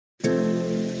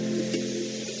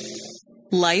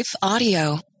Life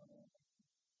Audio.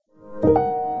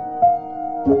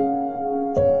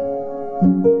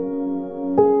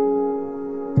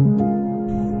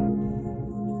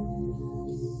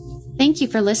 Thank you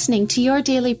for listening to Your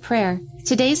Daily Prayer.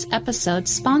 Today's episode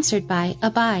sponsored by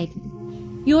Abide.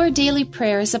 Your Daily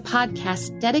Prayer is a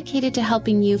podcast dedicated to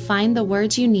helping you find the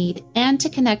words you need and to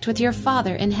connect with your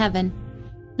Father in heaven.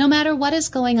 No matter what is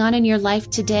going on in your life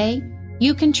today,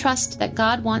 you can trust that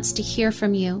God wants to hear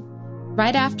from you.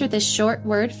 Right after this short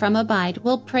word from Abide,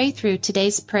 we'll pray through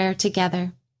today's prayer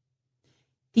together.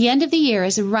 The end of the year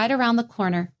is right around the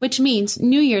corner, which means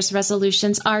New Year's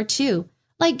resolutions are too,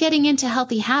 like getting into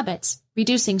healthy habits,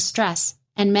 reducing stress,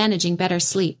 and managing better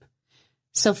sleep.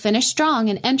 So finish strong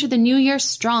and enter the new year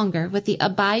stronger with the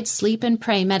Abide Sleep and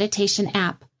Pray meditation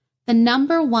app, the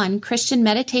 #1 Christian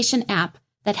meditation app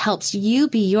that helps you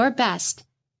be your best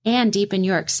and deepen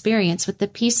your experience with the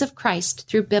peace of Christ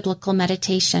through biblical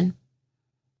meditation.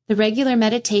 The regular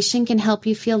meditation can help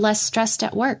you feel less stressed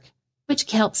at work,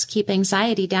 which helps keep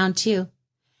anxiety down too.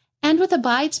 And with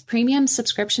Abide's premium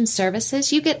subscription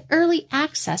services, you get early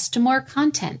access to more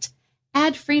content,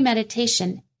 ad-free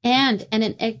meditation, and an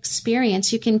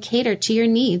experience you can cater to your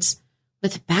needs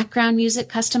with background music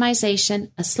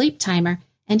customization, a sleep timer,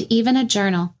 and even a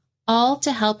journal, all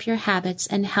to help your habits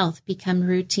and health become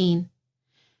routine.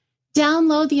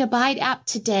 Download the Abide app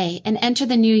today and enter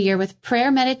the new year with prayer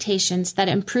meditations that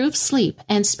improve sleep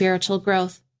and spiritual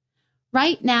growth.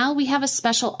 Right now, we have a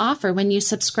special offer when you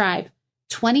subscribe.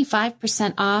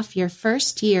 25% off your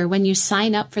first year when you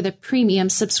sign up for the premium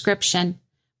subscription,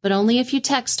 but only if you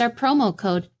text our promo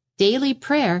code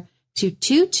DAILYPRAYER to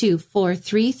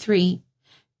 22433.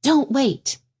 Don't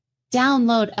wait.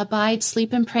 Download Abide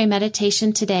Sleep and Pray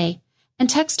meditation today and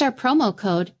text our promo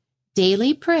code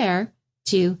DAILYPRAYER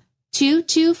to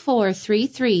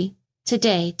 22433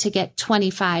 today to get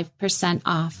 25%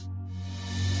 off.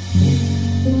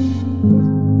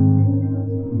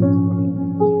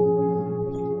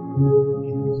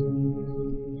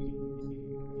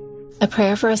 A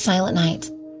Prayer for a Silent Night,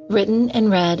 written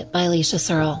and read by Alicia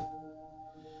Searle.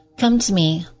 Come to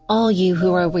me, all you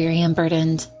who are weary and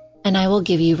burdened, and I will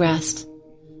give you rest.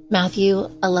 Matthew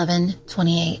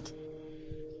 11:28.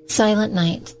 Silent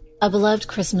Night, a beloved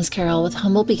Christmas carol with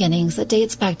humble beginnings that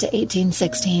dates back to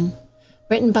 1816.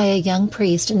 Written by a young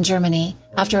priest in Germany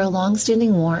after a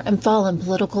long-standing war and fall in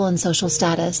political and social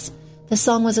status, the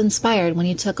song was inspired when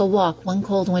he took a walk one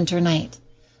cold winter night,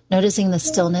 noticing the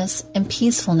stillness and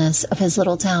peacefulness of his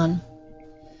little town.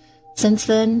 Since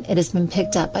then, it has been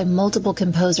picked up by multiple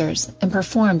composers and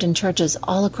performed in churches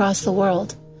all across the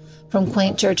world, from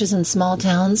quaint churches in small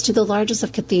towns to the largest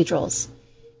of cathedrals,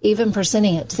 even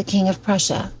presenting it to the King of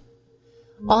Prussia.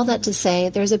 All that to say,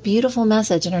 there's a beautiful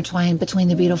message intertwined between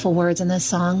the beautiful words in this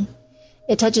song.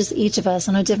 It touches each of us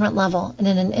on a different level and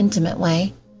in an intimate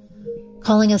way,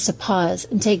 calling us to pause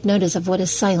and take notice of what is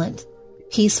silent,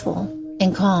 peaceful,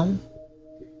 and calm.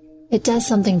 It does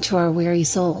something to our weary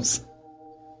souls.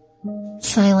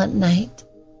 Silent night,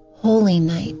 holy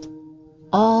night,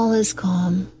 all is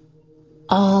calm,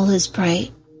 all is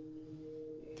bright.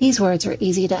 These words are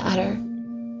easy to utter,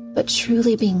 but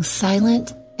truly being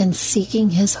silent and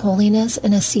seeking His holiness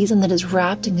in a season that is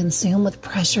wrapped and consumed with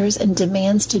pressures and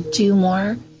demands to do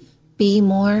more, be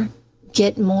more,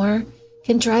 get more,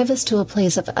 can drive us to a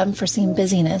place of unforeseen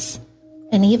busyness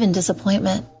and even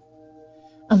disappointment.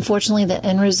 Unfortunately, the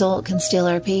end result can steal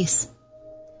our peace.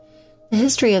 The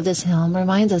history of this hymn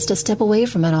reminds us to step away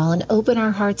from it all and open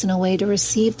our hearts in a way to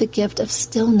receive the gift of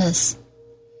stillness.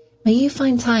 May you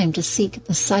find time to seek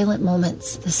the silent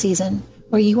moments this season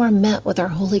where you are met with our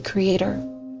Holy Creator.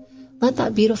 Let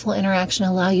that beautiful interaction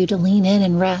allow you to lean in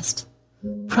and rest,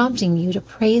 prompting you to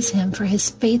praise Him for His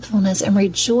faithfulness and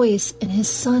rejoice in His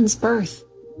Son's birth.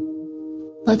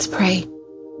 Let's pray.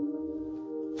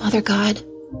 Father God,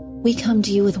 we come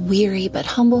to you with weary but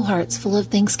humble hearts full of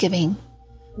thanksgiving.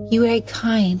 You are a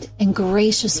kind and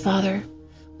gracious Father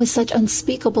with such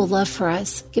unspeakable love for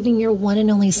us, giving your one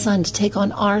and only Son to take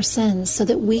on our sins so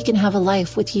that we can have a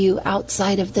life with you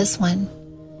outside of this one.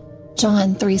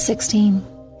 John 3:16.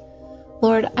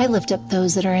 Lord, I lift up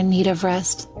those that are in need of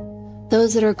rest,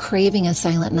 those that are craving a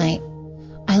silent night.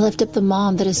 I lift up the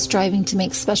mom that is striving to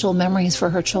make special memories for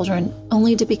her children,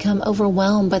 only to become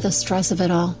overwhelmed by the stress of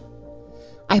it all.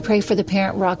 I pray for the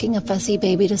parent rocking a fussy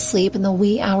baby to sleep in the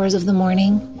wee hours of the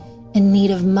morning, in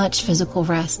need of much physical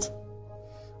rest.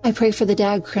 I pray for the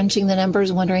dad crunching the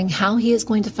numbers, wondering how he is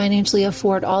going to financially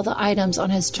afford all the items on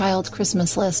his child's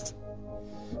Christmas list.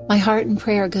 My heart and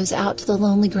prayer goes out to the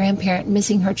lonely grandparent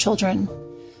missing her children,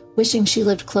 wishing she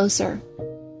lived closer.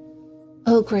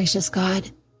 Oh, gracious God,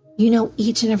 You know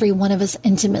each and every one of us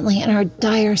intimately and our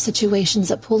dire situations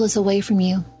that pull us away from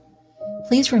you.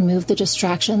 Please remove the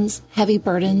distractions, heavy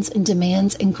burdens, and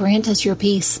demands and grant us your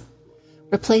peace.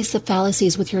 Replace the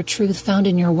fallacies with your truth found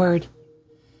in your word.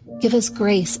 Give us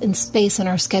grace and space in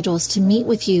our schedules to meet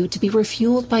with you, to be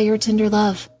refueled by your tender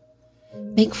love.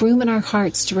 Make room in our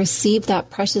hearts to receive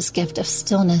that precious gift of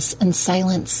stillness and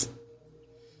silence.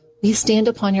 We stand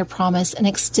upon your promise and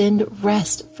extend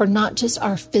rest for not just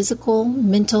our physical,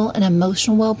 mental, and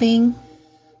emotional well-being,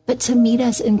 but to meet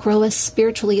us and grow us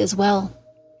spiritually as well.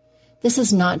 This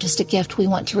is not just a gift we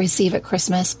want to receive at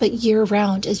Christmas, but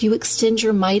year-round as you extend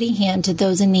your mighty hand to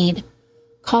those in need,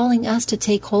 calling us to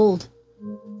take hold.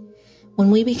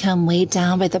 When we become weighed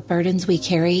down by the burdens we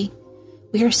carry,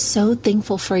 we are so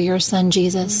thankful for your Son,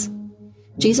 Jesus.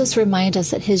 Jesus reminds us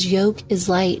that his yoke is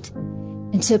light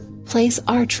and to place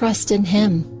our trust in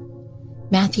him.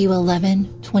 Matthew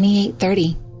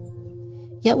 11:28-30.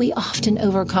 Yet we often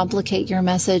overcomplicate your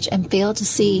message and fail to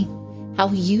see how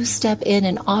you step in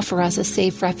and offer us a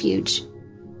safe refuge.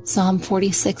 Psalm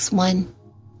 46:1.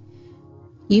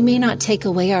 You may not take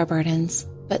away our burdens,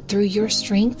 but through your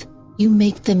strength, you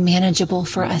make them manageable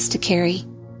for us to carry.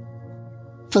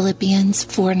 Philippians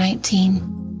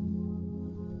 4:19.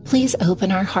 Please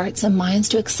open our hearts and minds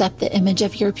to accept the image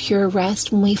of your pure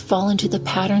rest when we fall into the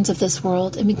patterns of this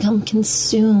world and become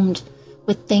consumed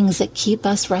with things that keep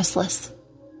us restless,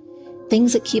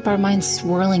 things that keep our minds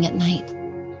swirling at night.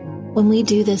 When we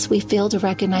do this, we fail to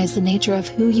recognize the nature of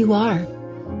who you are,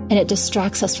 and it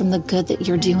distracts us from the good that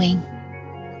you're doing.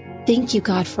 Thank you,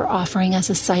 God, for offering us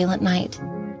a silent night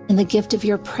and the gift of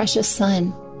your precious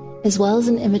Son, as well as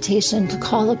an invitation to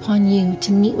call upon you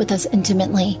to meet with us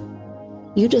intimately.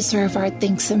 You deserve our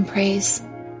thanks and praise.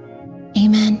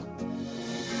 Amen.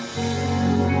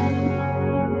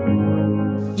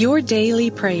 Your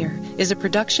Daily Prayer is a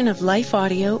production of Life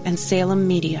Audio and Salem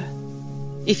Media.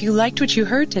 If you liked what you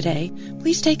heard today,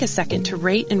 please take a second to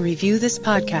rate and review this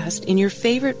podcast in your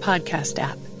favorite podcast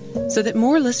app so that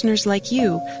more listeners like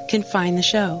you can find the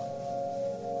show.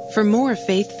 For more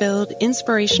faith-filled,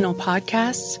 inspirational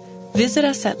podcasts, visit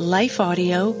us at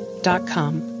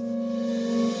lifeaudio.com.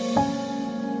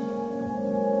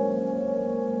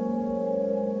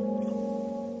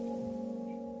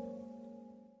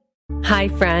 Hi,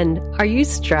 friend. Are you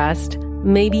stressed?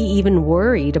 Maybe even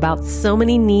worried about so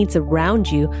many needs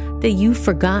around you that you've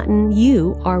forgotten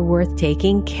you are worth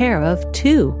taking care of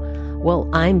too? Well,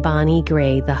 I'm Bonnie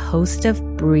Gray, the host of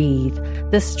Breathe,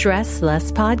 the Stress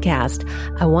Less podcast.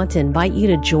 I want to invite you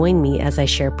to join me as I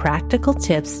share practical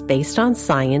tips based on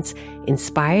science,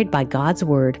 inspired by God's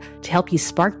Word, to help you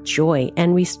spark joy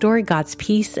and restore God's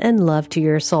peace and love to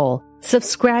your soul.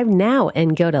 Subscribe now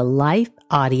and go to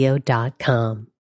lifeaudio.com.